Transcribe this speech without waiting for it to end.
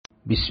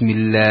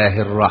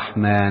বিসমিল্লাহির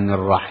রহমানির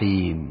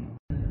রহিম।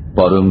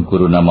 পরম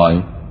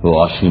করুণাময় ও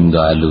অসীম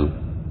দয়ালু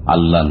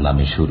আল্লাহর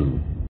নামে শুরু।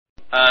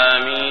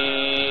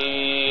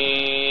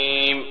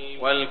 আমিন।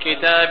 ওয়াল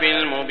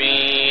কিতাবিল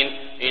মুবিন।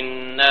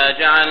 ইন্না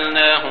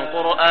জাআলনাহু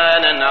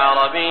কুরআনান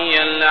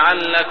আরাবিয়্যান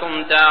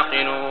লাআল্লাকুম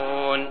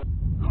তা'কিলুন।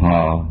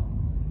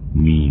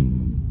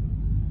 হামিম।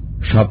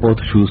 শপথ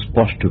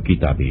সুস্পষ্ট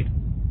কিতাবের,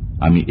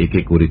 আমি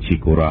একে করেছি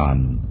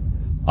কোরআন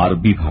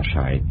আরবি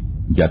ভাষায়,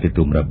 যাতে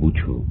তোমরা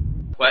বুঝো।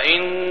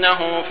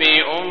 وَإِنَّهُ فِي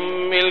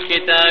أُمِّ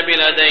الْكِتَابِ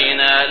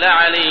لَدَيْنَا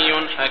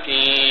لَعَلِيٌّ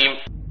حَكِيمٌ।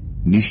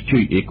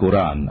 নিশ্চয়ই এ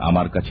কোরআন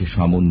আমার কাছে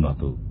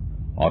সমুন্নত,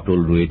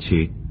 অটল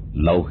রয়েছে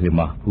লৌহে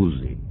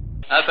মাহফুজে।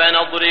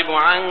 أَفَنَضْرِبُ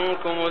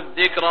عَنكُمُ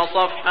الذِّكْرَ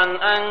صَفْحًا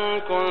أَن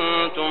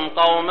كُنتُمْ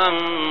قَوْمًا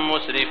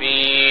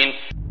مُسْرِفِينَ।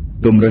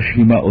 তোমরা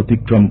সীমা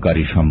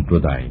অতিক্রমকারী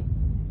সম্প্রদায়,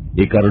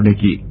 এ কারণে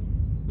কি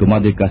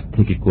তোমাদের কাছ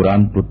থেকে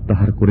কোরআন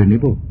প্রত্যাহার করে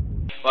নেব?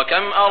 وَكَمْ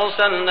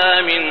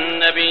أَرْسَلْنَا مِن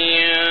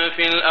نَّبِيٍّ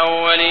فِي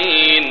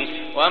الْأَوَّلِينَ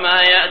وَمَا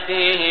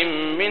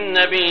يَأْتِيهِم مِّن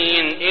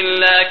نَّبِيٍّ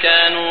إِلَّا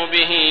كَانُوا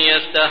بِهِ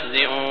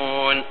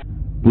يَسْتَهْزِئُونَ।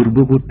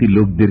 পূর্ববর্তী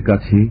লোকদের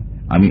কাছে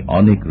আমি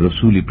অনেক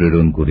রসূলই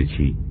প্রেরণ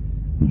করেছি,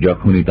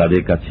 যখনই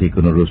তাদের কাছে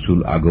কোন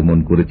রসূল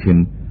আগমন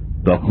করেছেন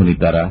তখনই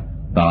তারা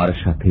তার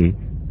সাথে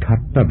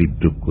ঠাট্টা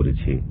বিদ্রূপ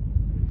করেছে।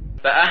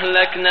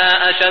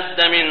 فَأَهْلَكْنَا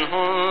أَشَدَّ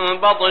مِنْهُم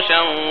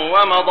بَطْشًا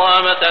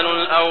وَمَضَىٰ مَثَلُ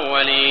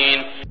الْأَوَّلِينَ।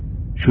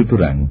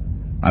 সুতরাং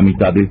আমি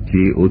তাদের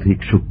চেয়ে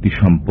অধিক শক্তি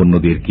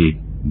সম্পন্নদেরকে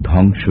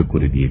ধ্বংস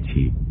করে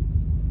দিয়েছি।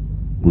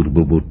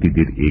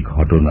 পূর্ববর্তীদের এ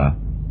ঘটনা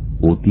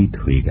অতীত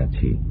হয়ে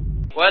গেছে।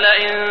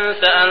 وَلَئِن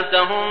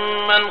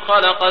سَأَلْتَهُم مَّنْ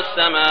خَلَقَ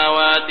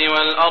السَّمَاوَاتِ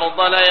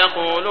وَالْأَرْضَ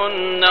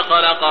لَيَقُولُنَّ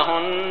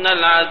خَلَقَهُنَّ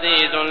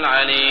الْعَزِيزُ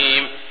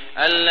الْعَلِيمُ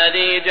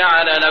الَّذِي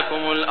جَعَلَ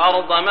لَكُمُ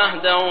الْأَرْضَ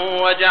مَهْدًا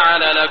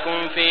وَجَعَلَ لَكُمْ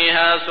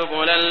فِيهَا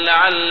سُبُلًا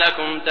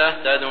لَّعَلَّكُمْ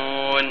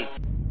تَهْتَدُونَ।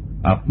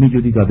 আপনি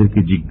যদি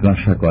তাদেরকে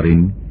জিজ্ঞাসা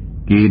করেন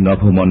কে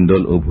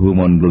নভমণ্ডল ও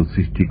ভূমণ্ডল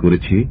সৃষ্টি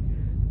করেছে,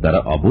 তারা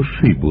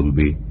অবশ্যই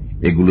বলবে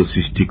এগুলো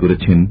সৃষ্টি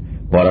করেছেন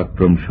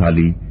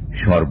পরাক্রমশালী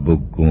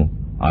সর্বজ্ঞ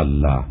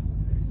আল্লাহ,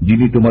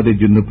 যিনি তোমাদের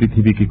জন্য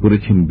পৃথিবীকে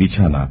করেছেন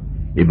বিছানা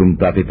এবং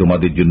তাতে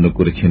তোমাদের জন্য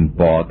করেছেন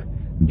পথ,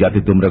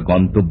 যাতে তোমরা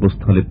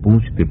গন্তব্যস্থলে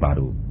পৌঁছতে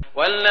পারো।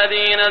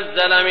 وَالَّذِي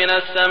نَزَّلَ مِنَ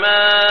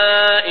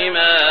السَّمَاءِ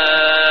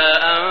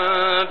مَاءً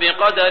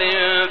بِقَدَرٍ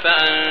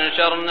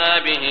فَأَنشَرْنَا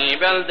بِهِ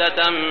بَلْدَةً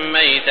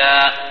مَّيْتًا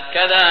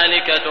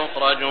كَذَلِكَ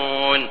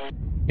تُخْرَجُونَ।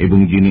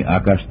 এবং যিনি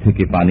আকাশ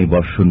থেকে পানি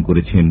বর্ষণ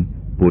করেছেন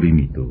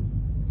পরিমিত,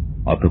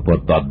 অতঃপর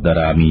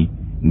তদ্বারা আমি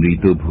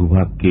মৃত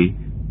ভূভাগকে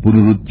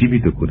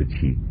পুনরুজ্জীবিত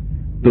করেছি,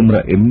 তোমরা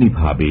এমনি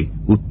ভাবে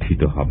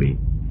উত্থিত হবে।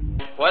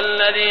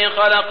 وَالَّذِي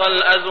خَلَقَ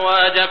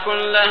الْأَزْوَاجَ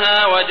كُلَّهَا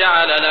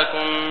وَجَعَلَ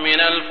لَكُم مِّنَ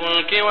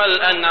الْفُلْكِ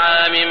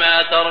وَالْأَنْعَامِ مَا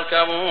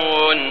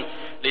تَرْكَبُونَ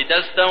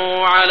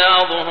لِتَسْتَوُوا عَلَى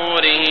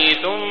ظُهُورِهِ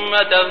ثُمَّ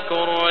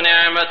تَذْكُرُوا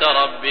نِعْمَةَ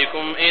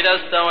رَبِّكُمْ إِذَا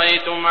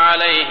اسْتَوَيْتُمْ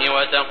عَلَيْهِ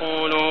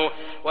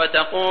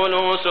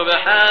وَتَقُولُوا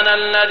سُبْحَانَ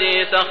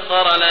الَّذِي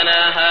سَخَّرَ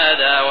لَنَا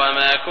هَذَا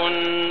وَمَا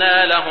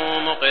كُنَّا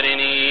لَهُ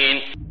مُقْرِنِينَ।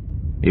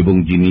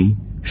 এবং যিনি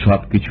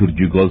সবকিছুর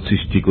যুগল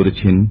সৃষ্টি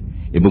করেছেন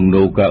এবং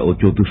নৌকা ও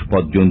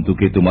চতুষ্পদ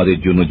জন্তুকে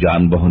তোমাদের জন্য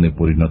যানবাহনে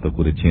পরিণত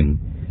করেছেন,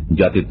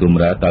 যাতে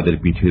তোমরা তাদের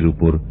পিঠের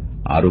উপর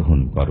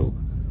আরোহণ করো।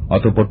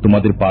 অতঃপর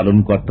তোমাদের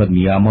পালনকর্তার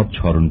নিয়ামত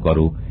স্মরণ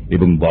করো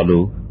এবং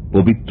বলো,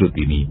 পবিত্র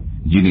তিনি,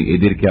 যিনি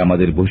এদেরকে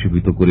আমাদের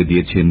বশীভূত করে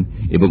দিয়েছেন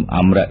এবং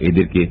আমরা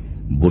এদেরকে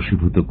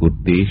বশীভূত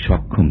করতে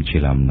সক্ষম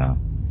ছিলাম না।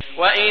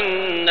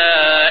 وَإِنَّا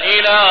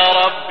إِلَى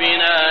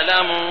رَبِّنَا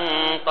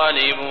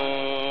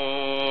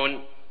لَمُنقَلِبُونَ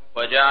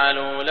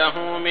وَجَعَلُوا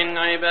لَهُ مِنْ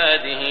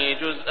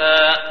عِبَادِهِ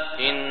جُزْءًا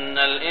إِنَّ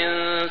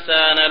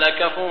الْإِنسَانَ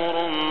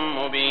لَكَفُورٌ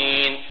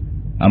مُبِينٌ।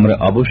 আমরা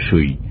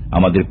অবশ্যই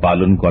আমাদের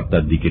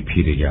পালনকর্তার দিকে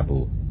ফিরে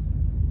যাব।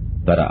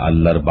 তারা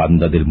আল্লাহর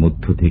বান্দাদের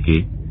মধ্য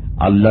থেকে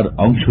আল্লাহর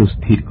অংশ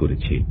স্থির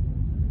করেছে।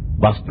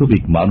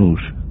 বাস্তবিক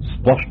মানুষ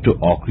স্পষ্ট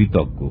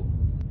অকৃতজ্ঞ।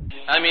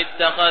 أَمِ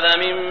اتَّخَذَ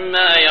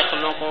مِمَّا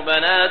يَخْلُقُ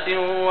بَنَاتٍ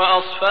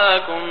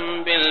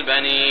وَأَصْفَاكُم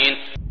بِالْبَنِينَ।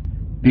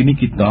 তিনি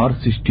কি তাঁর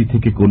সৃষ্টি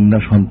থেকে কন্যা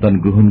সন্তান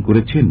গ্রহণ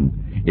করেছেন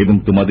এবং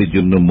তোমাদের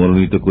জন্য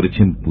মনোনীত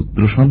করেছেন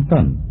পুত্র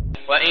সন্তান?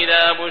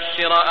 وَإِذَا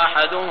بُشِّرَ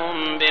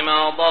أَحَدُهُم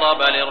بِمَا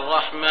ضَرَبَ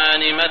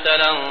لِلرَّحْمَنِ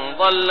مَثَلًا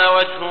ظَلَّ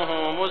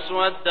وَجْهُهُ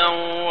مُسْوَدًّا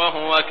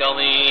وَهُوَ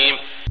كَظِيمٌ।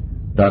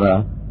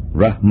 তারা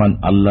রহমান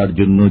আল্লাহর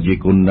জন্য যে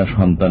কন্যা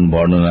সন্তান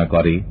বর্ণনা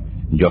করে,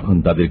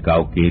 যখন তাদের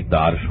কাউকে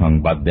তার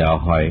সংবাদ দেওয়া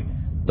হয়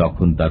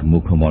তখন তার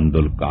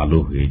মুখমণ্ডল কালো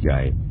হয়ে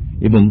যায়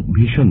এবং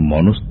ভীষণ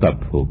মনস্তাপ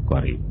ভোগ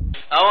করে।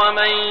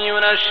 أَوَمَن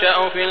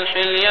يُنَشَّأُ فِي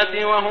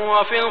الْحِلْيَةِ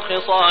وَهُوَ فِي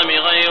الْخِصَامِ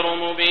غَيْرُ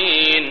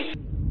مُبِينٍ।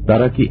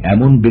 তারা কি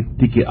এমন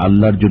ব্যক্তিকে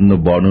আল্লাহর জন্য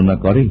বর্ণনা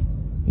করে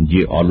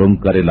যে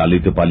অলংকারে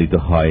লালিত পালিত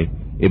হয়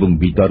এবং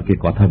বিতর্কে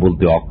কথা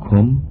বলতে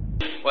অক্ষম?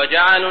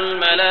 وَجَعَلُوا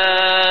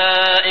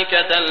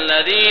الْمَلَائِكَةَ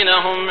الَّذِينَ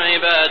هُمْ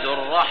عِبَادُ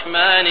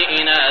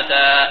الرَّحْمَنِ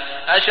إِنَاثًا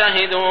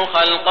أَشَهِدُوا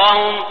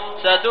خَلْقَهُمْ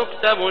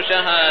سَتُكْتَبُ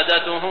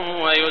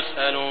شَهَادَتُهُمْ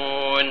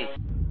وَيُسْأَلُونَ।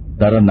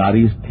 তারা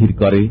নারী স্থির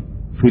করে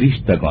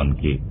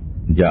ফেরেশতাগণকে,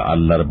 যা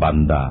আল্লাহর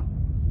বান্দা।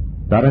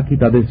 তারা কি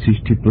তাদের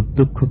সৃষ্টি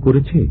প্রত্যক্ষ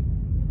করেছে?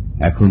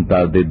 এখন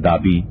তাদের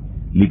দাবি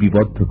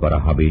লিপিবদ্ধ করা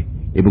হবে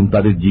এবং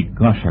তাদের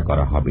জিজ্ঞাসা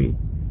করা হবে।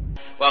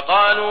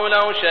 وقالوا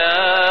لو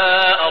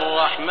شاء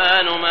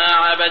الرحمن ما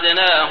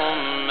عبدناهم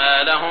ما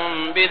لهم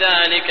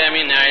بذلك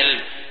من علم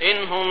إن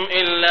هم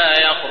إلا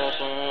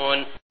يخرصون।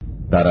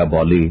 তারা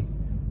বলে,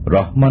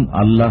 রহমান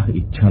আল্লাহ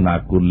ইচ্ছা না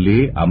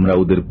করলে আমরা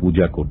ওদের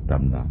পূজা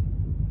করতাম না।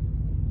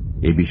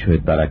 এ বিষয়ে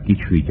তারা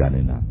কিছুই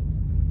জানে না,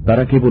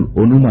 তারা কেবল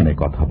অনুমানে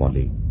কথা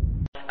বলে।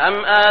 أم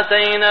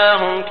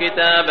آتيناهم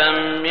كتابا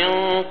من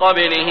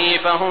قبله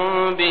فهم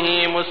به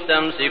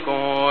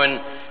مستمسكون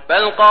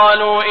بل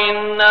قالوا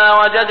إنا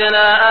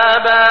وجدنا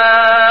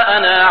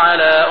آباءنا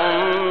على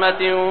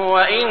أمة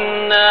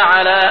وإنا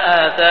على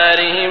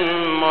آثارهم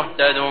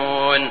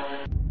مهتدون।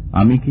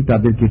 আমি কি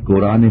তাদেরকে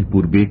কোরআনের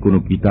পূর্বে কোনো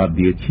কিতাব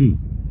দিয়েছি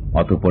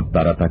অতঃপর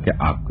তারা তাকে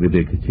আঁকড়ে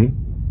রেখেছে?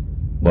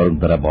 বরং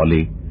তারা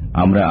বলে,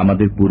 আমরা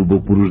আমাদের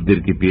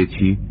পূর্বপুরুষদেরকে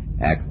পেয়েছি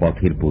এক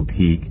পথের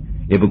পথিক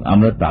এবং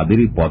আমরা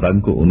তাদেরই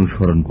পদাঙ্ক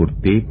অনুসরণ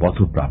করতে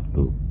পথপ্রাপ্ত।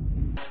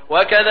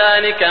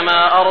 وكذلك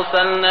ما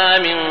أرسلنا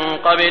من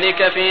قبلك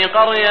في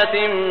قرية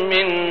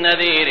من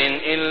نذير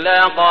إلا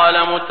قال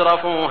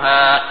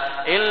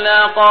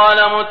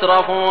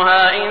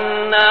مترفوها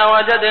إنا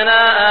وجدنا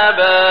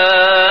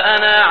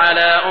آباءنا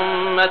على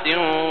أمة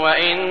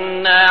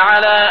وإنا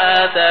على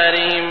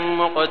آثارهم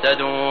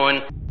مقتدون।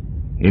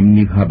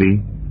 এমনি ভাবে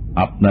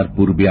আপনার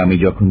পূর্বে আমি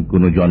যখন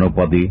কোন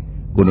জনপদে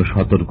কোন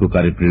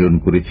সতর্ককারী প্রেরণ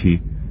করেছি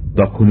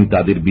তখনই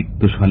তাদের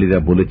বিত্তশালীরা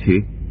বলেছে,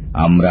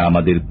 আমরা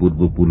আমাদের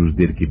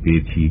পূর্বপুরুষদেরকে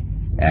পেয়েছি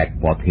এক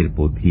পথের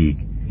পথিক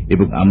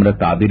এবং আমরা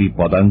তাদেরই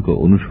পদাঙ্ক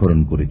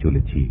অনুসরণ করে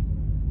চলেছি।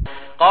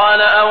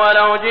 قال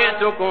أولو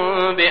جئتكم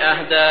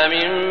بأهدى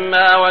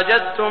مما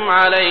وجدتم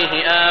عليه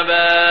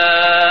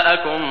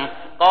آباءكم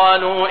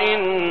قالوا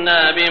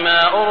إنا بما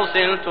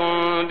أرسلتم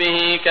به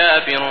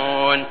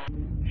كافرون।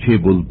 সে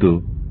বলতো,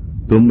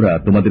 তোমরা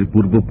তোমাদের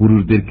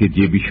পূর্বপুরুষদেরকে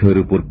যে বিষয়ের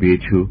উপর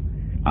পেয়েছ,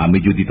 আমি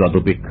যদি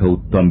তদপেক্ষা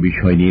উত্তম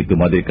বিষয় নিয়ে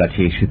তোমাদের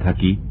কাছে এসে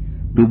থাকি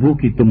তবুও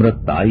কি তোমরা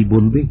তাই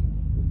বলবে?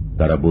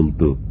 তারা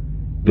বলতো,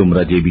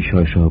 তোমরা যে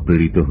বিষয় সহ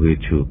প্রেরিত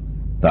হয়েছ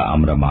তা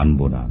আমরা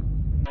মানব না।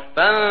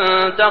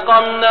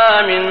 فانتقمنا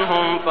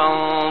منهم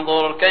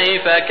فانظر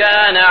كيف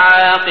كان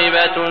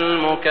عاقبة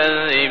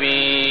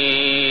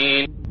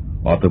المكذبين।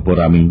 অতঃপর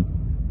আমি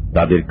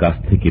তাদের কাছ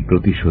থেকে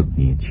প্রতিশোধ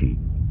নিয়েছি,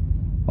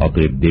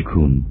 অতএব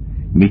দেখুন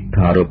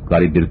মিথ্যা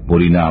আরোপকারীদের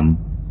পরিণাম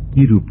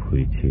কি রূপ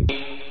হয়েছে।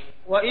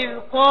 وَإِذْ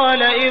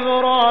قَالَ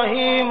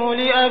إِبْرَاهِيمُ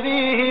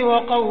لِأَبِيهِ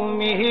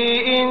وَقَوْمِهِ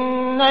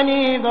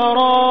إِنَّنِي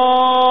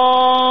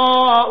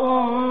بَرَاءٌ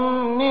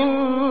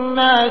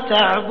مِّمَّا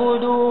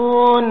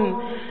تَعْبُدُونَ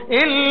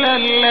إِلَّا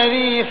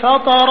الَّذِي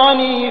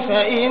فَطَرَنِي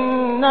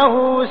فَإِنَّهُ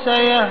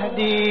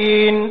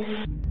سَيَهْدِينِ।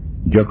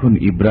 যখন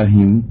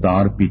ইব্রাহিম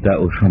তার পিতা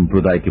ও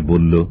সম্প্রদায়কে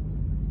বলল,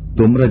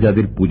 তোমরা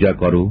যাদের পূজা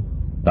করো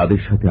তাদের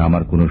সাথে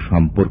আমার কোনো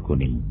সম্পর্ক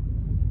নেই,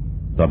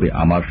 তবে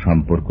আমার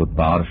সম্পর্ক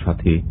তার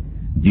সাথে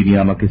যিনি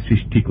আমাকে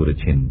সৃষ্টি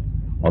করেছেন,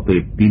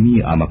 অতএব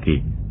তিনি আমাকে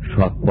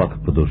সৎপথ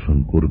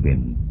প্রদর্শন করবেন।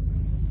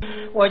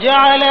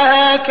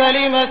 وَجَعَلَهَا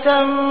كَلِمَةً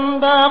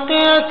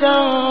بَاقِيَةً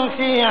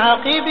فِي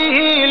عَقِبِهِ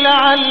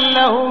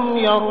لَعَلَّهُمْ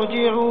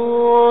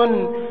يَرْجِعُونَ।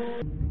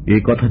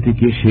 এই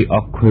কথাটিকে সে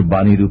অক্ষয়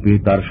বাণী রূপে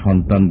তার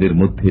সন্তানদের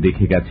মধ্যে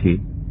রেখে গেছে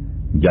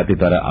যাতে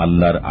তারা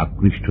আল্লাহর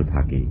আকৃষ্ট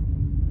থাকে।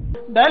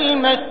 بل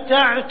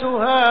متعت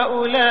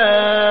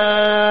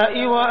هؤلاء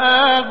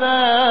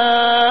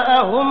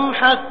وآباءهم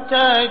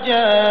حتى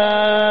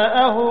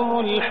جاءهم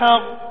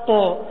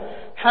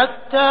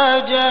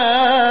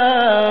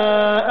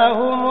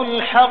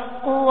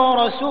الحق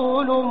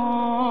ورسول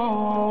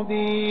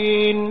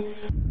مبين।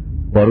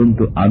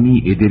 পরন্তু আমি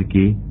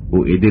এদেরকে ও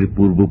এদের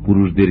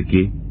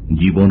পূর্বপুরুষদেরকে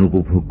জীবন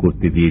উপভোগ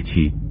করতে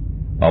দিয়েছি,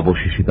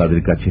 অবশেষে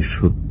তাদের কাছে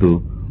সত্য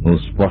ও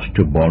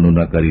স্পষ্ট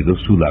বর্ণনাকারী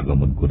রসূল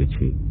আগমন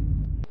করেছে।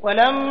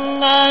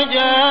 ولما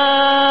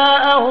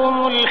جاءهم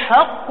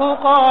الحق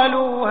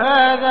قالوا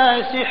هذا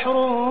سحر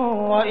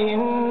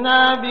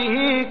وإنا به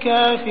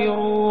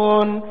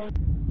كافرون।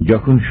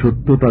 যখন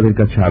সত্য তাদের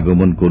কাছে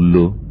আগমন করল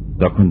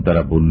তখন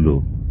তারা বলল,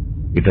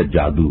 এটা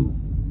জাদু,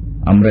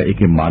 আমরা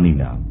একে মানি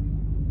না।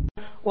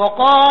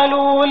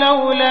 وقالوا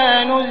لولا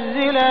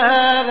نزل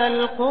هذا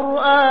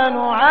القرآن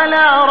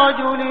على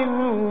رجل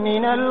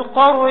من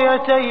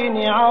القريتين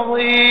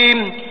عظيم।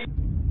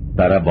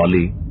 তারা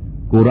বলে,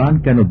 কোরআন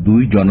কেন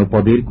দুই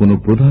জনপদের কোন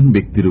প্রধান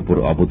ব্যক্তির উপর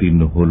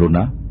অবতীর্ণ হল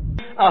না?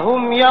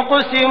 أهم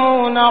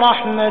يقسمون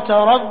رحمة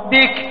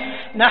ربك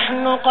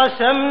نحن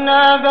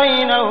قسمنا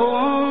بينهم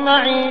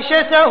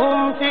معيشتهم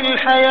في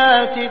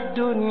الحياة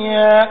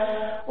الدنيا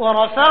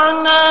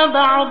ورفعنا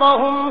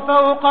بعضهم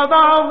فوق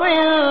بعض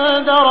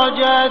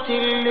درجات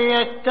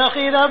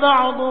ليتخذ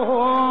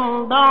بعضهم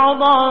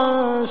بعضا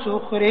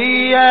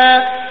سخريا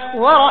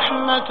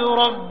ورحمة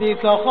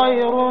ربك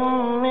خير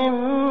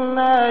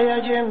مما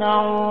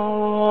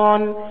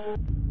يجمعون।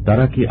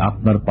 তারা কি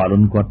আপনার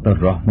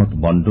পালনকর্তার রহমত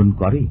বন্টন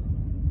করে?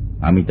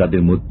 আমি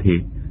তাদের মধ্যে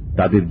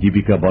তাদের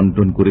জীবিকা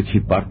বন্টন করেছি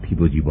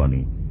পার্থিব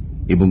জীবনে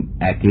এবং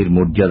একের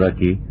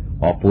মর্যাদাকে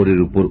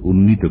অপরের উপর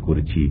উন্নীত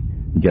করেছি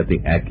যাতে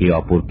একে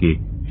অপরকে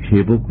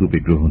সেবক রূপে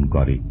গ্রহণ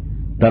করে।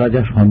 তারা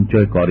যা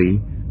সঞ্চয় করে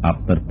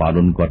আপনার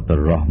পালনকর্তার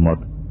রহমত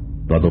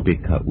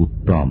তদপেক্ষা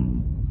উত্তম।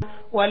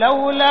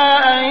 ولولا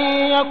أن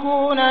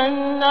يكون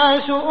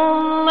الناس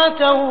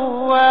أمة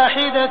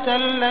واحدة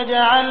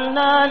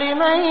لجعلنا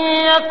لمن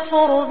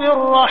يكفر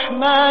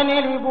بالرحمن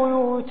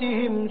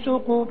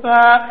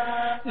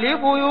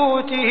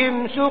لبيوتهم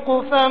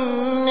سقفا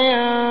من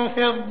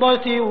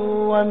فضة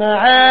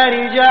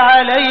ومعارج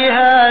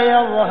عليها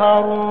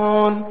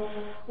يظهرون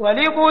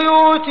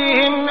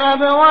ولبيوتهم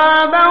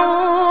أبوابا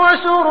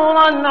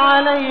وسررا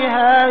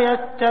عليها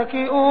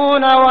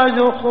يتكئون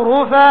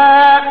وزخرفا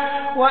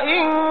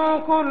وإن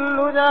كل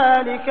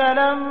ذلك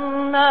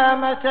لما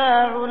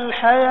متاع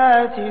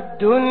الحياة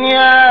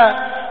الدنيا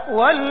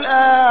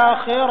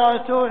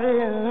والآخرة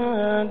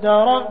عند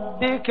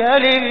ربك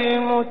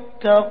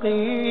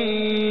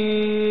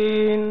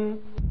للمتقين।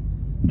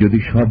 যদি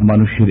সব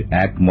মানুষের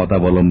এক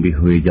মতাবলম্বী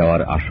হয়ে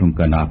যাওয়ার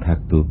আশঙ্কা না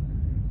থাকত,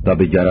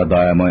 তবে যারা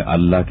দয়াময়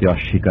আল্লাহকে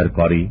অস্বীকার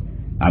করে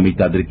আমি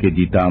তাদেরকে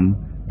দিতাম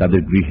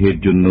তাদের গৃহের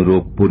জন্য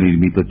রৌপ্য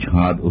নির্মিত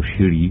ছাদ ও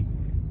সিঁড়ি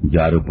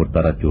যার উপর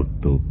তারা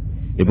চড়ত,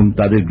 এবং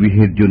তাদের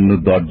গৃহের জন্য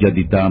দরজা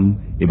দিতাম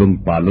এবং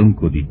পালঙ্ক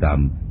দিতাম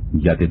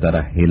যাতে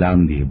তারা হেলান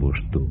দিয়ে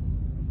বসত,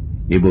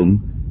 এবং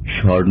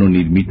স্বর্ণ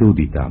নির্মিতও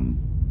দিতাম।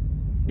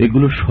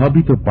 এগুলো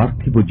সবই তো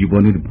পার্থিব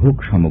জীবনের ভোগ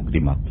সামগ্রী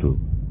মাত্র,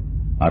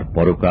 আর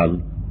পরকাল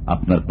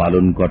আপনার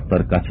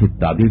পালনকর্তার কাছে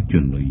তাদের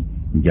জন্যই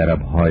যারা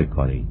ভয়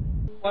করে।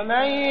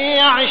 ومن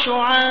يعش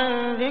عن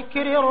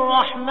ذكر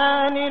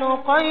الرحمن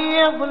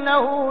نقيض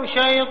له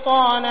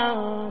شيطانا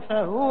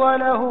فهو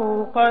له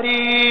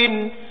قرين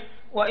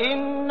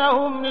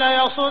وإنهم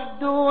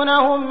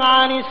ليصدونهم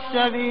عن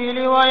السبيل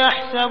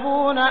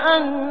ويحسبون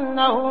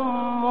أنهم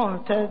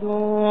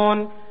مهتدون।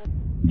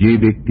 যে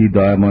ব্যক্তি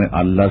দয়াময়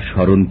আল্লাহর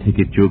স্মরণ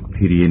থেকে চোখ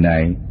ফিরিয়ে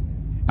নেয়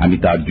আমি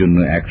তার জন্য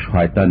এক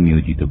শয়তান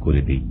নিয়োজিত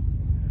করে দেই,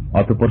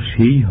 অতঃপর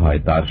সেই হয়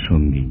তার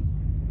সঙ্গী।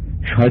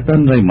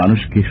 শয়তানরাই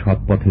মানুষকে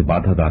সৎপথে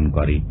বাধা দান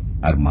করে,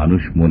 আর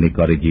মানুষ মনে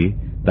করে যে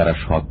তারা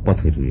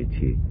সৎপথে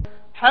রয়েছে।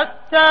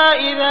 حتى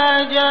إذا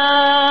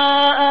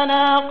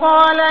جاءنا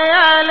قال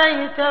يا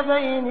ليت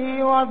بيني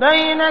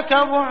وبينك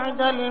بعد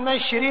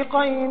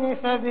المشرقين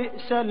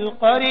فبئس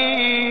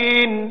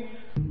القرين।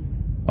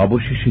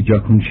 অবশেষে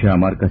যখন সে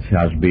আমার কাছে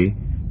আসবে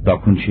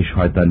তখন সে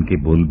শয়তানকে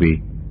বলবে,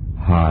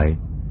 হায়,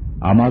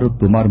 আমারও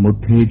তোমার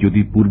মধ্যে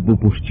যদি পূর্ব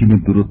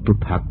পশ্চিমের দূরত্ব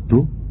থাকত,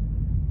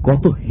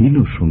 কত হীন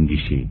সঙ্গী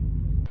সে।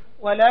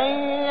 ولن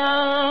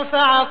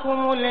ينفعكم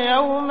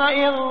اليوم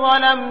إذ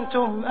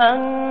ظلمتم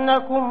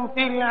أنكم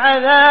في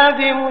العذاب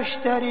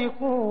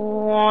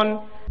مشتركون।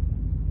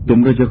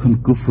 তোমরা যখন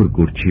কুফর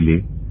করছিলে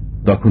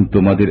তখন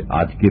তোমাদের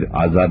আজকের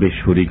আযাবে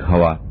শরীক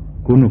হওয়া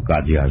কোনো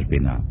কাজে আসবে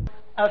না।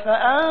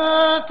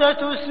 أفأنت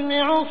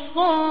تسمع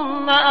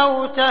الصم أو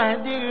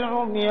تهدي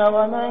العمي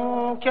ومن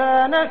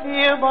كان في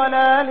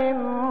ضلال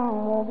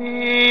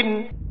مبين।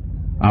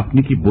 আপনি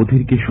কি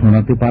বধিরকে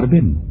শোনাতে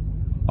পারবেন,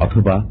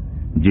 অথবা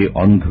যে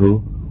অন্ধ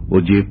ও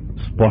যে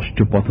স্পষ্ট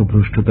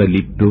পথভ্রষ্টতায়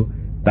লিপ্ত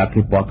তাকে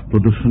পথ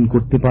প্রদর্শন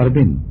করতে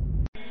পারবেন?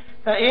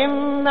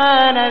 فإما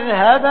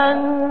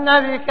نذهبن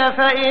بك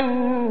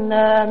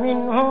فإنا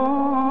منهم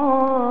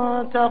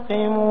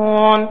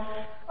منتقمون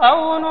أو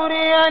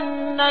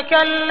نرينك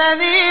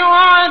الذي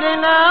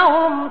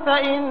وعدناهم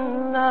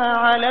فإنا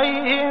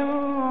عليهم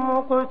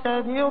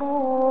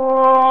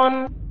مقتدرون।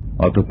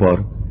 অতঃপর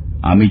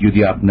আমি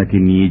যদি আপনাকে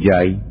নিয়ে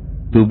যাই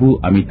তবু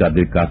আমি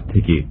তাদের কাছ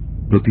থেকে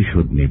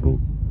প্রতিশোধ নেব,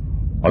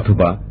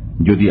 অথবা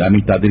যদি আমি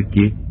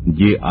তাদেরকে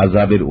যে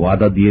আযাবের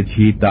ওয়াদা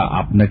দিয়েছি তা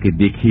আপনাকে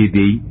দেখিয়ে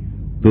দেই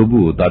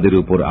তবুও তাদের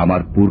উপর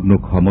আমার পূর্ণ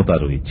ক্ষমতা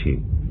রয়েছে।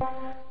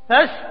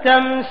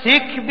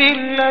 فاستمسك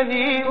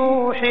بالذي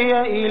أوحي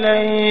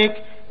إليك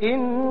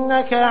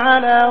إنك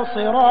على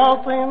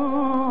صراط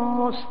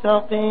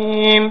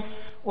مستقيم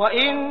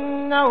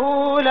وإنه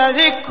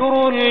لذكر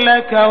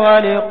لك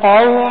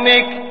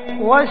ولقومك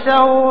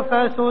وسوف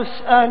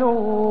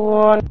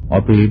تسألون।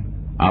 অতএব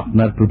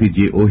আপনার প্রতি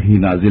যে ওহী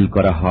নাজিল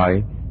করা হয়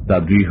তা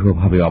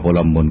দৃঢ়ভাবে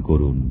অবলম্বন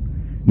করুন।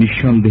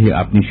 নিঃসন্দেহে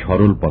আপনি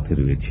সরল পথে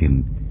রয়েছেন।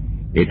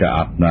 এটা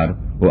আপনার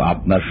ও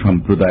আপনার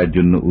সম্প্রদায়ের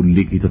জন্য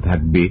উল্লিখিত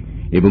থাকবে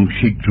এবং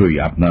শীঘ্রই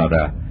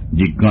আপনারা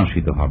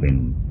জিজ্ঞাসিত হবেন।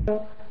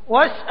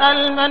 واسأل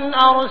من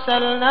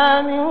أرسلنا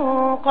من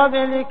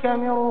قبلك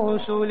من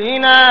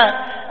رسلنا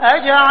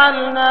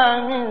أجعلنا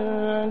من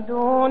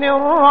دون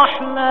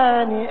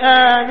الرحمن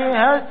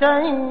آلهة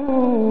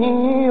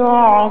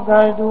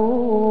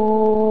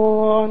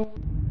يعبدون।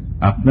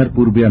 আপনার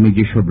পূর্বে আমি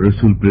যেসব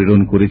রসুল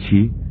প্রেরণ করেছি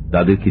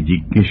তাদেরকে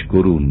জিজ্ঞেস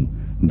করুন,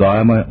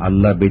 দয়াময়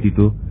আল্লাহ ব্যতীত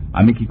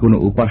আমি কি কোনো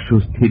উপাস্য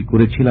স্থির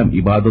করেছিলাম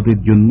ইবাদতের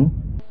জন্য?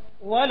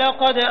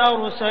 وَلَقَدْ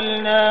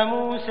أَرْسَلْنَا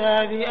مُوسَى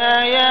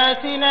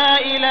بِآيَاتِنَا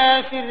إِلَى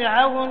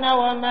فِرْعَوْنَ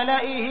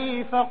وَمَلَئِهِ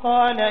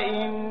فَقَالَ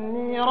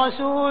إِنِّي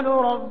رَسُولُ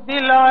رَبِّ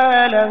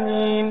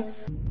الْعَالَمِينَ।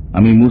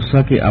 আমি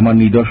মূসাকে আমার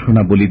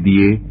নিদর্শনাবলী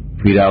দিয়ে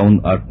ফিরআউন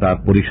আর তার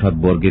পরিষদ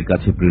বর্গের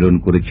কাছে প্রেরণ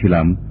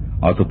করেছিলাম,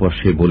 অতঃপর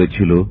সে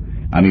বলেছিল,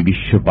 আমি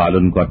বিশ্ব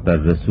পালনকর্তার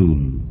রাসূল।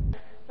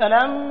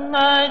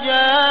 فلما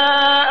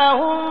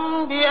جاءهم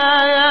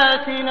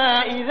بآياتنا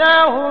إذا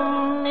هم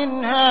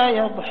منها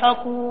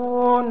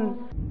يضحكون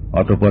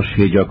অতঃপর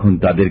সে যখন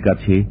তাদের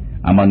কাছে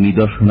আমার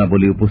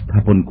নিদর্শনাবলী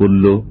উপস্থাপন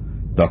করল,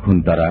 তখন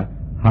তারা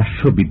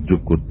হাস্য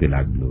বিদ্রূপ করতে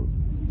লাগল।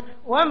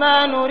 وما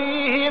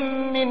نريهم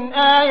من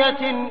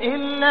آية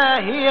إلا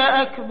هي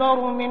أكبر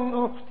من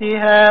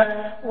أختها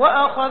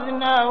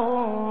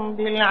وأخذناهم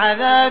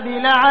بالعذاب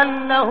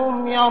لعلهم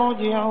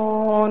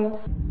يرجعون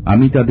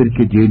আমি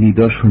তাদেরকে যে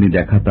নিদর্শনে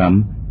দেখাতাম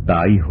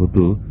তাই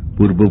হতো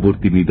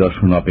পূর্ববর্তী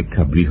নিদর্শন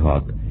অপেক্ষা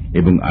বৃহৎ,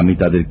 এবং আমি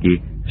তাদেরকে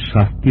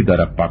শাস্তি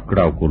দ্বারা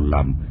পাকড়াও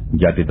করলাম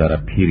যাতে তারা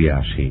ফিরে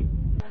আসে।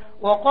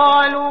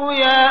 وقالوا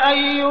يا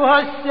أيها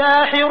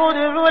الساحر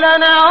ادع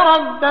لنا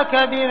ربك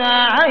بما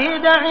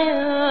عهد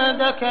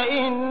عندك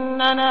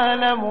إننا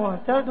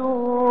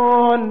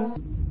لمهتدون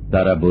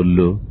তারা বলল,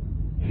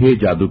 হে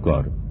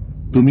জাদুকর,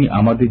 তুমি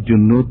আমাদের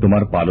জন্য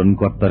তোমার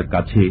পালনকর্তার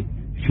কাছে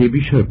সে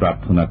বিষয়ে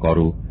প্রার্থনা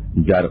করো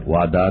যার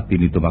ওয়াদা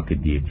তিনি তোমাকে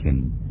দিয়েছেন,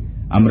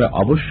 আমরা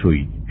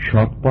অবশ্যই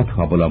সৎপথ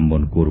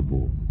অবলম্বন করব।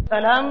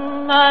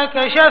 فلما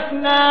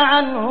كشفنا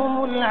عنهم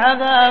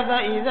العذاب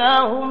إذا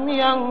هم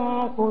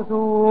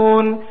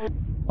ينكثون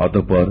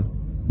অতঃপর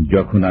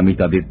যখন আমি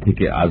তাদের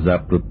থেকে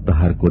আযাব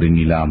প্রত্যাহার করে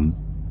নিলাম,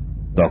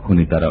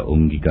 তখনই তারা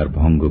অঙ্গীকার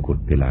ভঙ্গ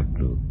করতে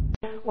লাগল।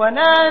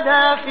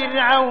 ونادى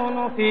فرعون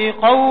في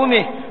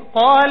قومه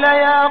قال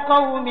يا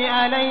قوم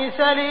أليس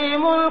لي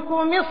ملك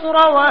مصر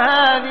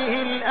وهذه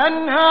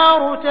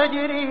الأنهار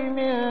تجري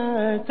من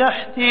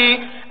تحتي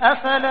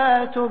أفلا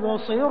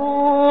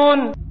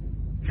تبصرون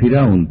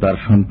ফিরাউন তার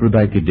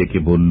সম্প্রদায়কে ডেকে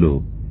বলল,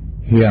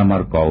 হে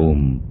আমার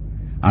কওম,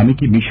 আমি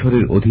কি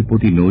মিশরের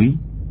অধিপতি নই?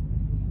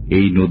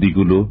 এই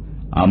নদীগুলো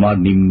আমার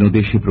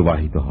নিম্নদেশে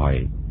প্রবাহিত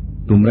হয়,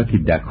 তোমরা কি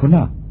দেখো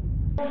না?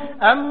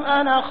 أم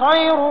أنا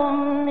خير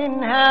من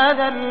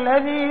هذا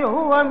الذي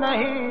هو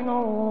مهين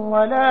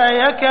ولا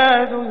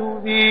يكاد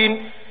يبين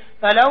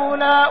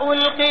فلولا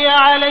ألقي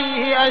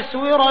عليه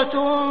أسورة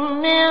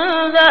من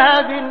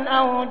ذهب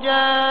أو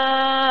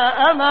جاء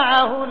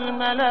معه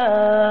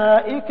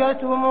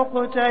الملائكة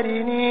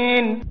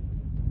مقترنين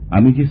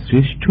আমি যে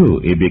শ্রেষ্ঠ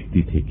এ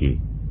ব্যক্তি থেকে,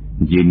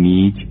 যে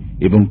নীচ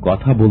এবং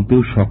কথা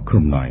বলতেও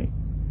সক্ষম নয়,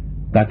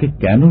 তাকে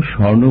কেন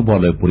স্বর্ণ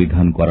বলয়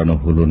পরিধান করানো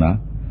হলো না,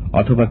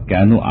 অথবা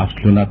কেন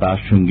আসলো না তার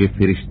সঙ্গে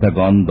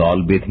ফেরেশতাগণ দল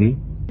বেঁধে?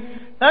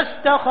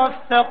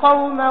 فاستخف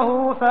قومه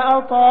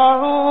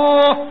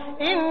فأطاعوه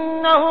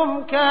إنهم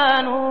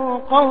كانوا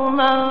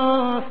قوما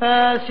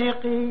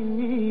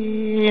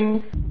فاسقين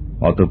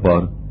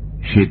অতঃপর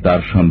সে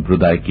তার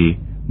সম্প্রদায়কে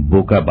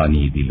বোকা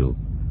বানিয়ে দিল,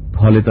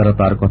 ফলে তারা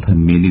তার কথা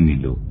মেনে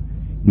নিল।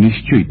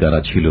 নিশ্চয়ই তারা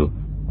ছিল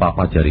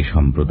পাপাচারী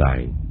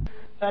সম্প্রদায়।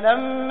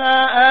 فلما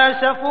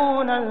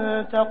آسفونا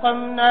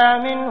انتقمنا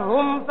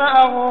منهم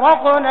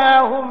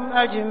فأغرقناهم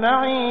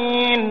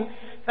أجمعين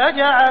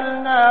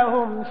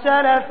فجعلناهم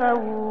سلفا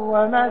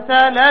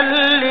ومثلا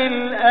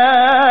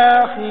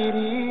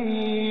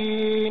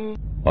للآخرين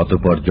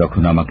অতঃপর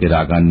যখন আমাকে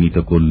রাগান্বিত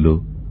করল,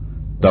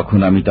 তখন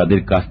আমি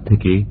তাদের কাছ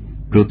থেকে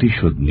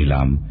প্রতিশোধ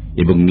নিলাম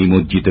এবং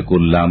নিমজ্জিত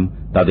করলাম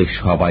তাদের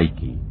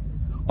সবাইকে।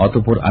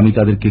 অতঃপর আমি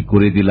তাদেরকে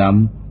করে দিলাম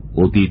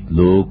অতীত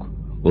লোক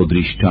ও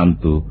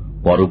দৃষ্টান্ত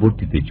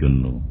পরবর্তীদের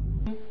জন্য।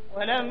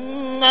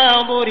 ولما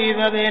ضرب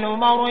ابن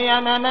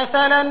مريم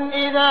مثلا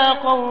إذا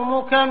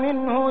قومك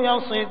منه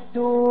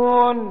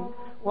يصدون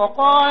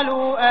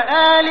وقالوا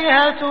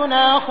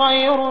أآلهتنا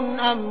خير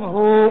أم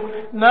هو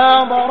ما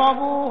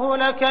ضربوه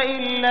لك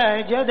إلا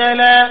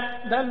جدلا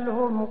بل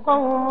هم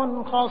قوم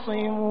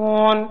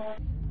خصمون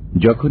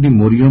যখনই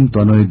মরিয়ম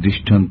তনয়ের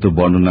দৃষ্টান্ত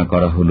বর্ণনা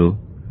করা হল,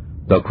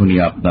 তখনই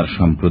আপনার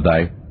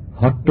সম্প্রদায়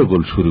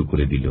হট্টগোল শুরু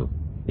করে দিল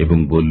এবং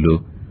বলল,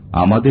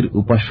 আমাদের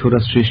উপাস্যরা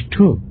শ্রেষ্ঠ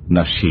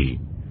না সে?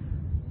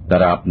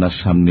 তারা আপনার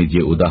সামনে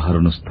যে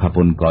উদাহরণ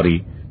স্থাপন করে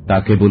তা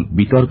কেবল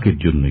বিতর্কের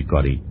জন্যই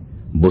করে।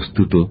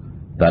 বস্তুত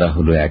তারা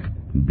হল এক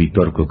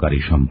বিতর্ককারী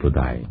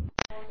সম্প্রদায়।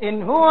 إن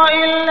هو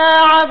إلا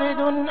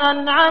عبد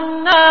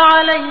أنعمنا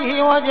عليه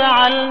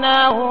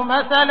وجعلناه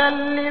مثلا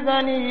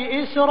لبني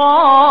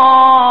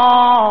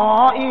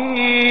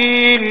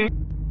إسرائيل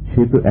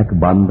সে তো এক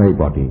বান্দাই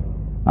বটে,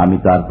 আমি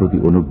তার প্রতি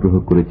অনুগ্রহ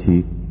করেছি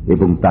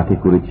এবং তাকে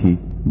করেছি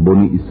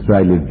বনি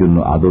ইসরায়েলের জন্য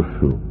আদর্শ।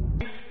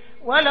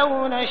 ولو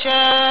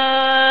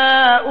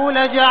نشاء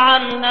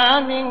لجعلنا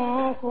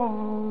منكم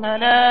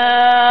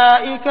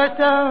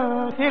ملائكة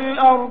في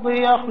الأرض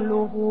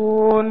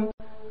يخلفون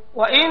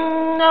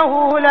وإنه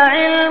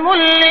لعلم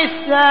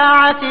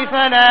للساعة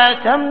فلا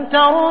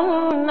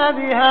تمترن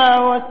بها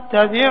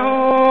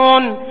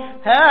واتبعون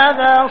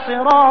هذا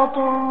صراط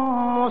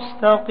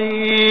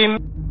مستقيم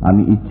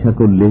আমি ইচ্ছা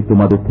করলে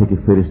তোমাদের থেকে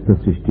ফেরেশতা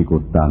সৃষ্টি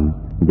করতাম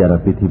যারা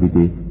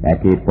পৃথিবীতে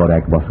একের পর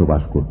এক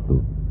বসবাস করত।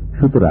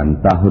 সুতরাং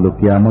তা হল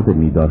কিয়ামতের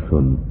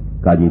নিদর্শন,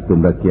 কাজেই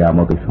তোমরা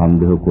কিয়ামতে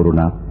সন্দেহ করো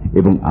না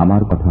এবং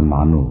আমার কথা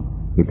মানো,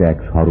 এটা এক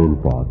সরল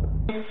পথ।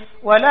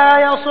 ولا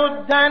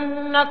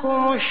يصدنكم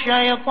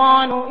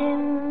الشيطان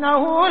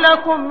إنه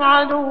لكم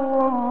عدو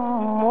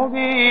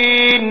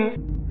مبين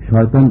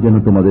শয়তান যেন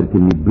তোমাদেরকে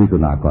নিবৃত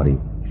না করে,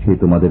 সে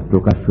তোমাদের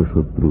প্রকাশ্য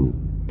শত্রু।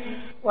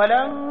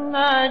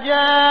 ولما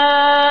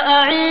جاء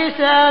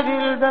عيسى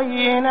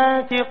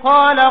بالبينات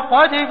قال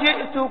قد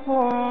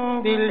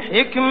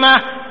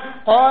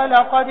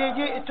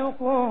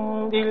جئتكم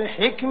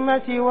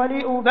بالحكمة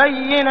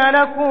ولأبين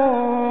لكم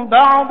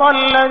بعض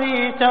الذي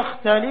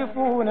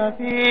تختلفون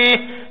فيه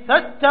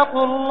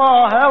فاتقوا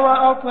الله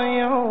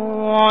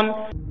وأطيعون।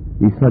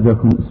 ঈসা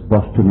যখন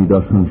স্পষ্ট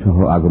নিদর্শন সহ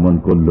আগমন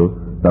করল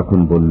তখন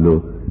বলল,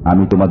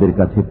 আমি তোমাদের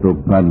কাছে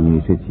প্রজ্ঞা নিয়ে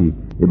এসেছি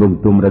এবং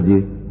তোমরা যে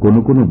কোন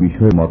কোন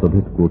বিষয়ে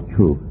মতভেদ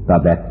করছো তা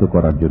ব্যক্ত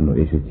করার জন্য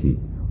এসেছি।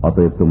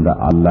 অতএব তোমরা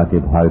আল্লাহকে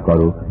ভয়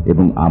করো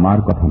এবং আমার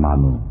কথা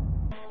মানো।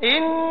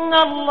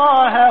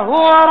 ইন্নাল্লাহা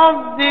হুয়া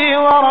রাব্বী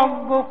ওয়া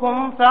রাব্বুকুম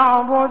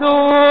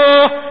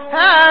ফা'বুদুহু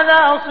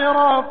হাযা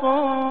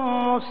সিরাতুম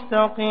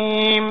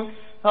মুস্তাকিম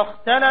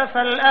فاختلف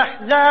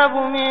الأحزاب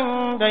من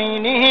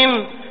بينهم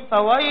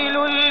فويل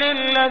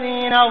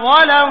للذين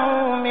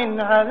ظلموا من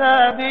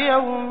عذاب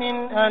يوم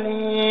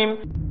أليم।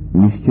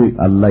 নিশ্চয়ই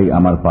আল্লাহই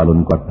আমার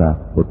পালনকর্তা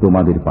ও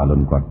তোমাদের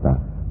পালনকর্তা,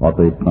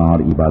 অতএব তাঁর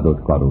ইবাদত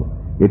করো,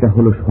 এটা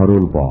হলো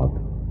সরল পথ।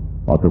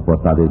 অতঃপর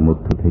তাদের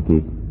মধ্য থেকে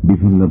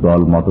বিভিন্ন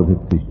দল মতভেদ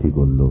সৃষ্টি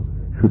করল।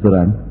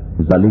 সুতরাং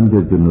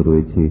জালিমদের জন্য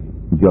রয়েছে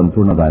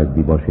যন্ত্রণাদায়ক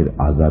দিবসের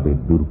আযাবের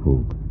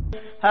দুর্ভোগ।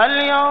 هل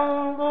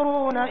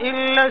ينظرون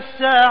إلا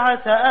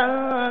الساعة أن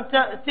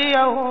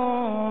تأتيهم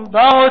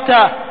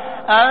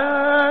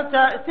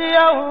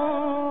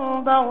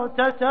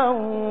بغتة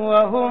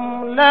وهم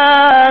لا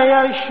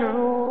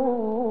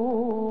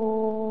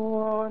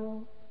يشعرون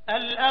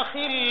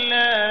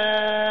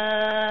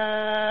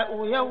الأخلاء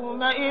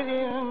يومئذ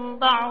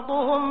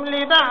بعضهم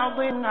لبعض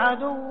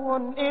عدو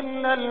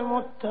إلا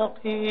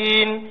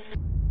المتقين।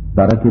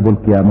 তারা কেবল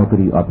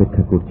কিয়ামতেরই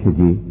অপেক্ষা করছে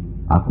যে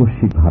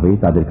আকস্মিকভাবে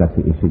তাদের কাছে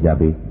এসে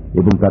যাবে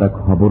এবং তারা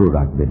খবরও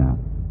রাখবে না।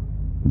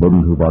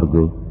 বন্ধুবর্গ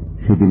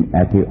সেদিন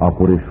একে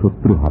অপরের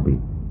শত্রু হবে,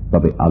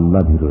 তবে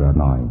আল্লাহ ভীরুরা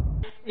নয়।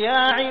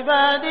 ইয়া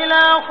ইবাদি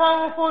লা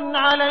খাউফুন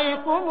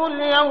আলাইকুমুল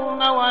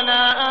ইয়াওমা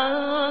ওয়ালা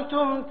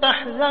আনতুম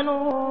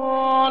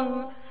তাহজানুন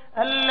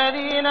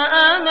আল্লাযীনা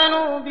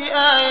আমানু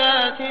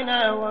বিআয়াতিনা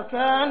ওয়া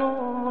কানূ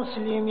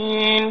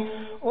মুসলিমিন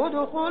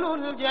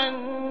উদখুলুল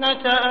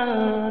জান্নাতা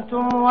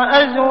আনতুম ওয়া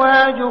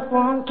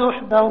আযওয়াজুকুম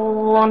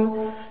তুহবারুন।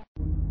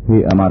 হে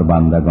আমার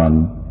বান্দাগণ,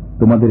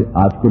 তোমাদের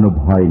আজ কোনো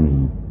ভয় নেই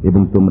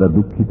এবং তোমরা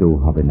দুঃখিতও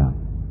হবে না।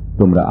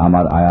 তোমরা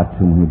আমার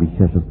আয়াতসমূহে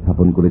বিশ্বাস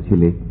স্থাপন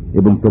করেছিলে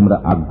এবং তোমরা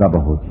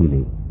আজ্ঞাবহ ছিলে।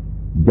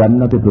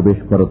 জান্নাতে প্রবেশ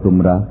করো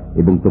তোমরা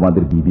এবং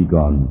তোমাদের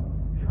বিবিগণ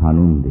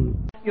সানন্দে।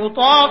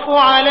 ইউতাফু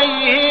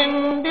আলাইহিম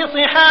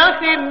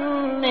বিসিহাফিন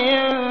মিন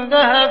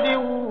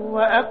যাহাবিন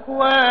ওয়া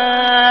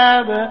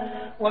আকওয়াব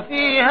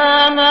وفيها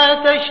ما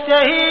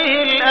تشتهيه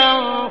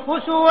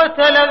الأنفس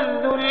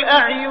وتلذ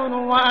الأعين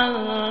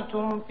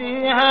وأنتم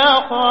فيها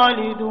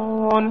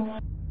خالدون।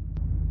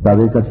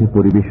 তাদের কাছে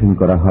পরিবেশন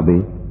করা হবে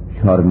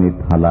স্বর্ণের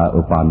থালা ও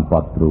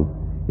পানপত্র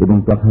এবং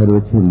তথায়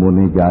রয়েছে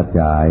মনে যা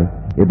চায়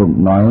এবং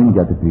নয়ন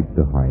যাতে তৃপ্ত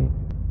হয়,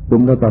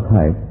 তোমরা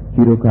তথায়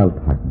চিরকাল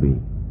থাকবে।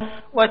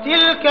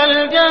 وتلك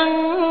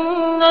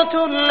الجنة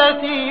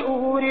التي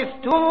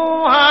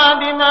أورثتموها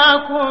بما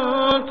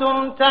كنتم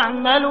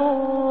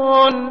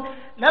تعملون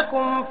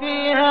لكم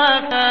فيها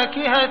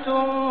فاكهة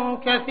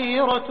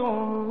كثيرة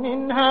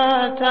منها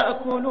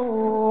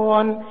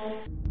تأكلون।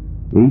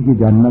 এই যে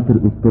জান্নাতের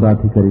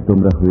উত্তরাধিকারী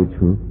তোমরা হয়েছ,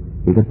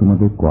 এটা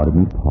তোমাদের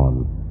কর্মের ফল।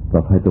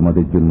 তথায়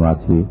তোমাদের জন্য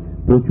আছে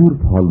প্রচুর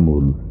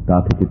ফলমূল, তা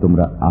থেকে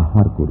তোমরা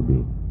আহার করবে।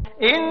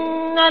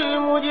 ইন্নাল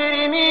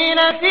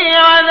মুজরিমিনা ফি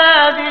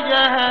আযাবি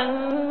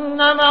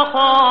জাহান্নাম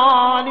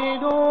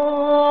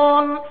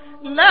খালিদুন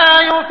লা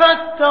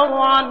ইউফাত্তারু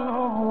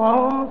আনহুম ওয়া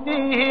হুম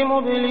ফীহি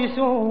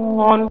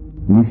মুবলিসুন।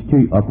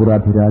 নিশ্চয়ই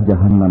অপরাধীরা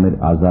জাহান্নামের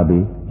আযাবে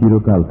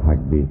চিরকাল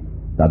থাকবে,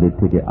 তাদের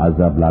থেকে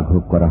আযাব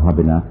লাঘব করা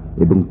হবে না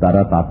এবং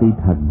তারা তাতেই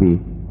থাকবে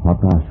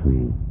হতাশ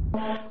হয়ে।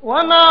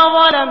 وما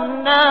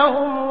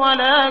ظلمناهم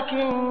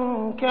ولكن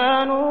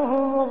كانوا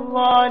هم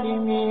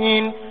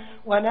الظالمين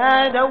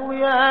ونادوا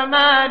يا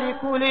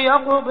مالك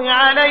ليقض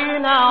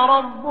علينا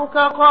ربك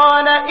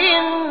قال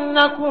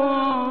إنكم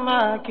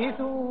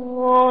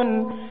ماكثون।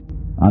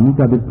 আমি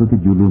তাদের প্রতি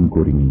জুলুম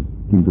করিনি,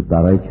 কিন্তু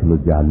তারাই ছিল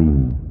জালিম।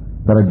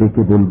 তারা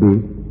ডেকে বলবে,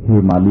 হে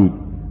মালিক,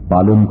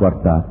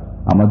 পালনকর্তা,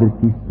 আমাদের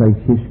কিস্সাই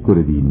শেষ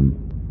করে দিন।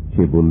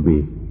 সে বলবে,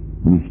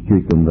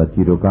 নিশ্চয়ই তোমরা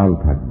চিরকাল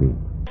থাকবে।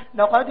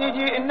 لقد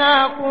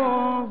جئناكم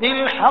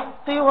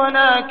بالحق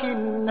ولكن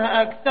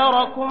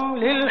أكثركم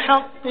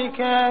للحق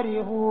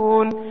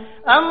كارهون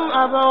أم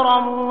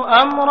أبرموا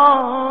أمرا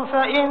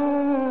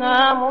فإنا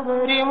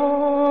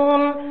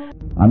مبرمون।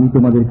 আমি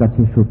তোমাদের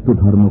কাছে সত্য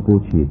ধর্ম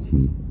পৌঁছিয়েছি,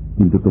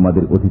 কিন্তু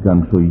তোমাদের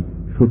অধিকাংশই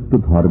সত্য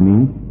ধর্মে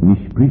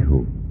নিষ্পৃহ।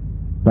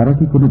 তারা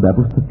কি কোনো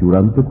ব্যবস্থা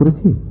চূড়ান্ত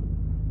করেছে?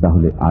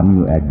 তাহলে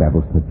আমিও এক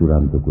ব্যবস্থা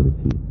চূড়ান্ত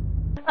করেছি।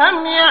 أم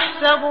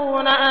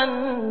يحسبون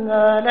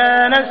أننا لا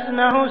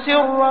نسمع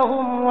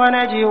سرهم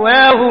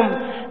ونجواهم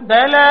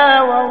بلى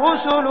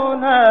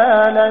ورسلنا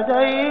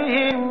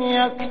لديهم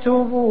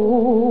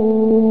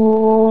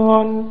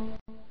يكتبون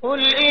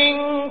قل إن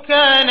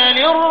كان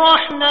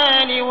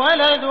للرحمن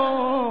ولد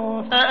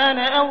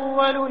فأنا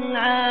أول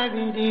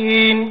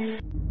العابدين।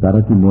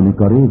 তারা কি মনে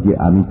করে যে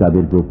আমি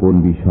তাদের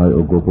গোপন বিষয়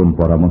ও গোপন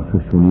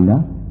পরামর্শ শুনি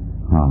না?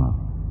 হ্যাঁ,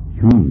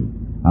 শুনি।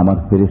 আমার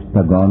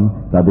ফেরেশতাগণ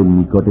তাদের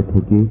নিকটে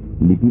থেকে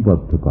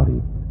লিপিবদ্ধ করে।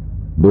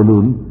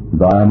 বলুন,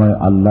 দয়াময়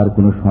আল্লাহর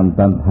কোন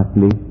সন্তান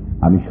থাকলে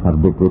আমি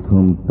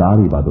সর্বপ্রথম তার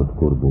ইবাদত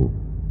করব।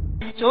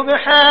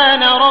 সুবহান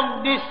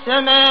রাব্বিস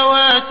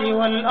সামাওয়াতি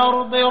ওয়াল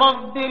আরদি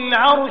রাব্বিল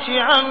আরশি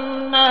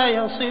আম্মা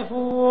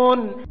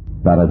ইয়াসিফুন।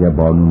 তারা যা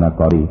বর্ণনা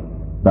করে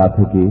তা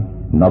থেকে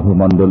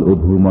নভমণ্ডল ও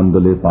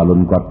ভূমণ্ডলের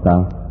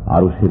পালনকর্তা,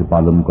 আরশের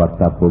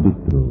পালনকর্তা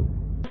পবিত্র।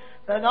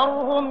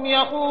 فذرهم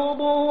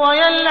يخوضوا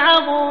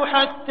ويلعبوا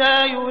حتى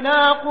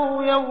يلاقوا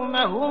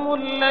يومهم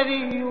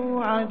الذي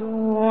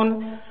يوعدون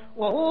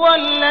وهو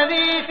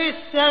الذي في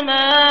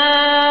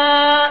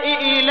السماء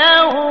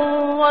إله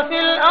وفي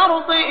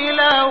الأرض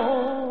إله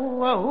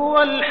وهو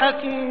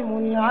الحكيم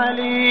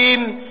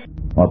العليم।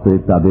 অতএব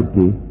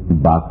তাদেরকে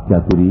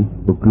বাকচাতুরী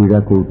ও ক্রীড়া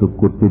কৌতুক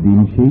করতে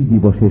দিন সেই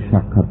দিবসের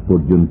সাক্ষাৎ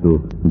পর্যন্ত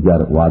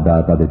যার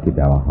ওয়াদা তাদেরকে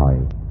দেওয়া হয়।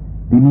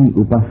 তিনি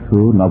উপাস্য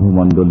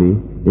নভমণ্ডলে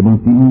এবং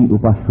তিনি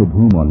উপাস্য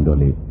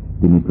ভূমণ্ডলে।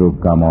 তিনি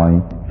প্রজ্ঞাময়,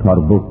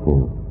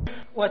 সর্বজ্ঞ।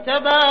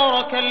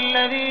 وتبارك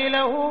الذي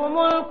له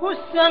ملك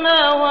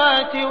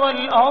السماوات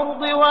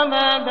والأرض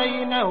وما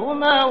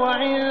بينهما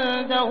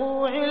وعنده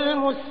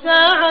علم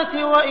الساعة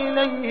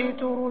وإليه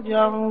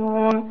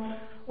ترجعون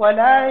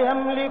ولا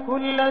يملك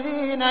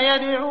الذين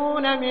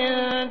يدعون من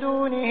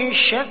دونه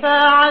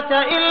الشفاعة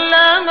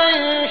إلا من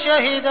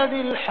شهد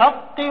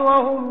بالحق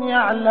وهم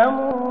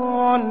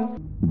يعلمون।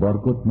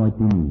 বরকতময়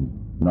তিনি,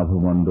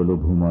 নভমণ্ডল ও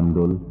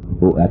ভূমণ্ডল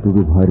ও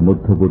এতবিভয়ের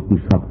মধ্যবর্তী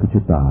সবকিছু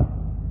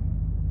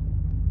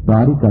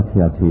তাঁরই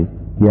কাছে আছে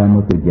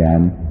কিয়ামতের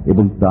জ্ঞান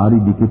এবং তাঁরই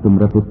দিকে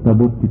তোমরা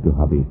প্রত্যাবর্তিত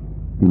হবে।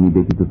 তিনি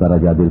ব্যতীত তারা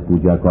যাদের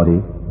পূজা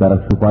করে তারা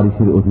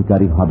সুপারিশের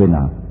অধিকারী হবে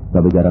না,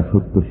 তবে যারা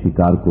সত্য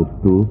স্বীকার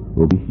করত ও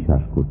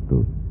বিশ্বাস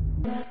করত।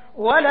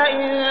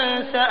 وَلَئِن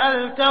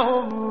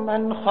سَأَلْتَهُم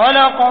مَّنْ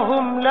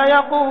خَلَقَهُمْ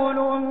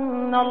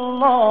لَيَقُولُنَّ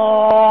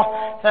اللَّهُ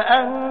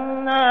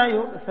فَأَنَّىٰ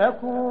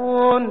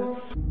يُؤْفَكُونَ।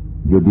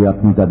 যদি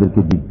আপনি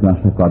তাদেরকে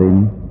জিজ্ঞাসা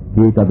করেন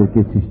কে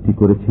তাদেরকে সৃষ্টি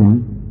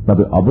করেছেন,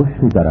 তবে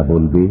অবশ্যই তারা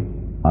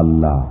বলবে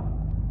আল্লাহ।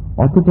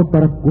 অতঃপর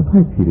তারা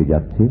কোথায় ফিরে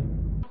যাচ্ছে?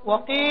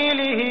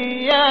 وَقِيلِهِ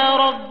يَا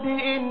رَبِّ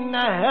إِنَّ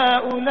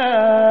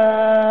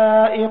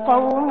هَٰؤُلَاءِ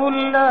قَوْمٌ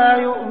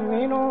لَّا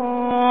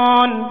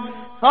يُؤْمِنُونَ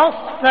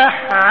فَاصْفَحْ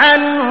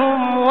عَنْهُمْ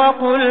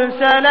وَقُلْ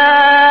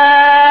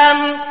سَلَامٌ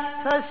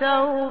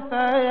فَسَوْفَ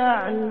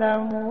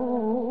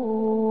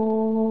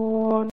يَعْلَمُونَ।